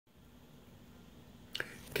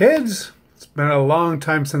Kids, it's been a long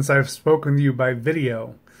time since I've spoken to you by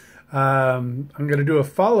video. I'm going to do a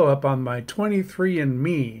follow-up on my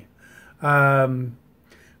 23andMe. For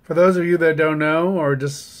those of you that don't know or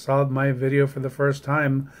just saw my video for the first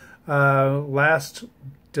time, last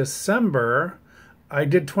December I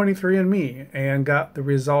did 23andMe and got the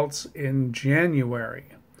results in January,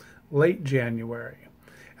 late January.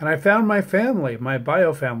 And I found my family, my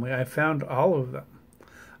bio family. I found all of them.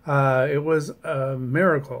 It was a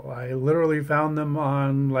miracle. I literally found them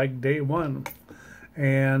on like day one.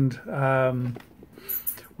 And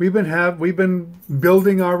we've been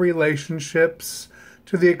building our relationships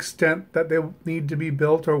to the extent that they need to be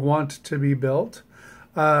built or want to be built.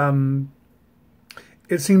 It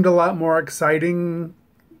seemed a lot more exciting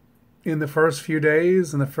in the first few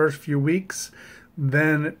days and the first few weeks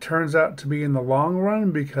than it turns out to be in the long run,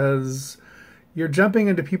 because you're jumping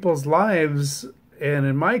into people's lives. And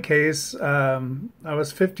in my case, I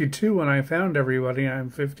was 52 when I found everybody.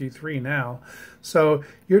 I'm 53 now. So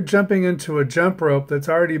you're jumping into a jump rope that's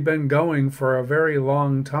already been going for a very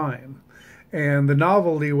long time. And the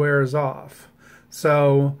novelty wears off.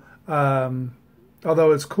 So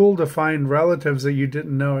although it's cool to find relatives that you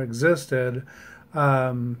didn't know existed,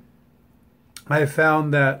 I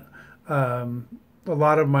found that a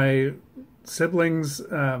lot of my siblings,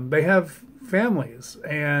 they have families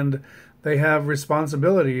and they have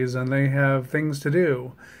responsibilities and they have things to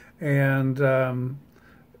do, and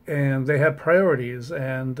they have priorities,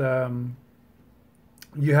 and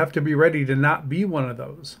you have to be ready to not be one of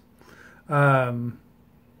those,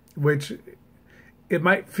 which it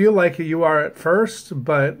might feel like you are at first,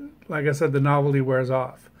 but like I said, the novelty wears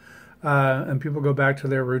off, and people go back to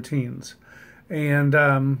their routines. And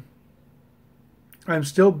I'm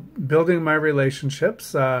still building my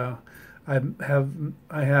relationships. I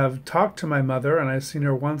have talked to my mother, and I've seen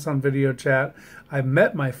her once on video chat. I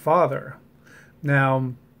met my father.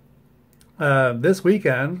 Now, this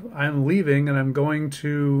weekend, I'm leaving, and I'm going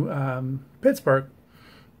to Pittsburgh,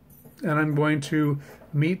 and I'm going to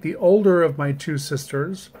meet the older of my two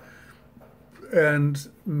sisters and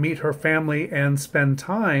meet her family and spend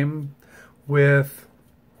time with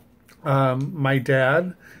my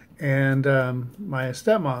dad and my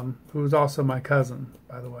stepmom, who's also my cousin,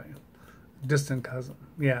 by the way. Distant cousin.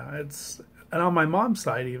 Yeah, and on my mom's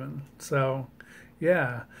side even. So,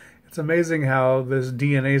 yeah, it's amazing how this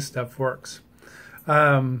DNA stuff works.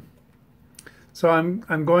 So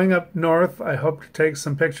I'm going up north. I hope to take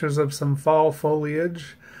some pictures of some fall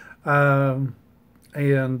foliage, and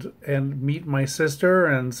meet my sister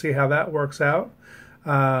and see how that works out.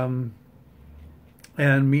 And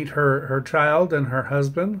meet her child and her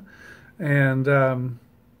husband, and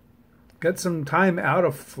get some time out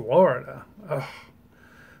of Florida. Ugh.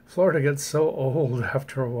 Florida gets so old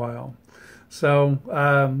after a while. So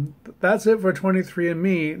that's it for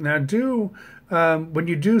 23andMe. Now, when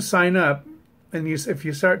you do sign up, and if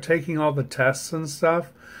you start taking all the tests and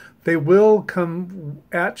stuff, they will come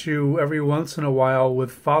at you every once in a while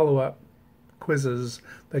with follow-up quizzes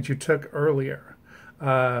that you took earlier.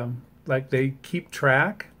 Like, they keep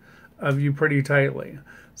track of you pretty tightly.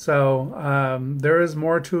 So there is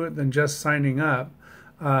more to it than just signing up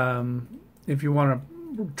if you want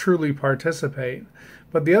to truly participate.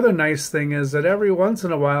 But the other nice thing is that every once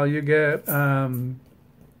in a while you get an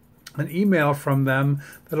email from them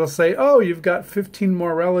that'll say, oh, you've got 15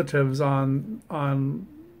 more relatives on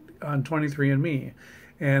 23andMe.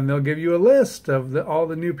 And they'll give you a list of all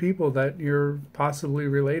the new people that you're possibly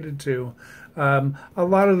related to. A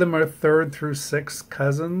lot of them are 3rd through 6th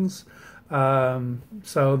cousins,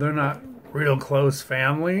 so they're not real close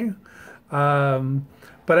family.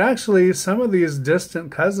 But actually, some of these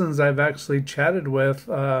distant cousins I've actually chatted with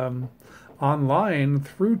online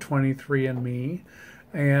through 23andMe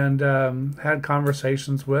and had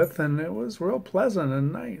conversations with, and it was real pleasant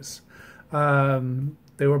and nice.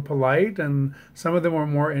 They were polite, and some of them were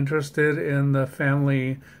more interested in the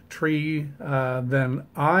family tree than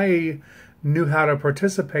I knew how to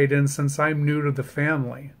participate in, since I'm new to the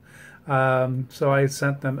family. So I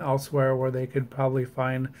sent them elsewhere where they could probably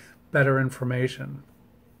find better information.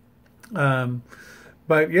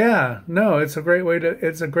 But yeah, no, it's a great way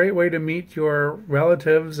to meet your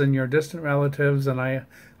relatives and your distant relatives, and I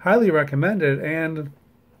highly recommend it. And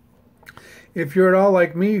if you're at all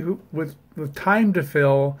like me, with time to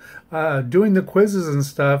fill, doing the quizzes and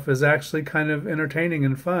stuff is actually kind of entertaining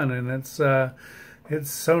and fun, and it's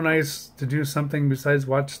so nice to do something besides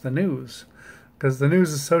watch the news, because the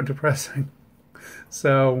news is so depressing.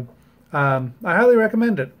 So I highly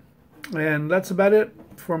recommend it. And that's about it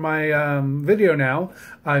for my video now.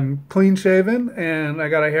 I'm clean shaven, and I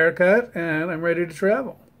got a haircut, and I'm ready to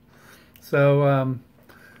travel. So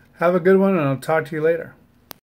have a good one, and I'll talk to you later.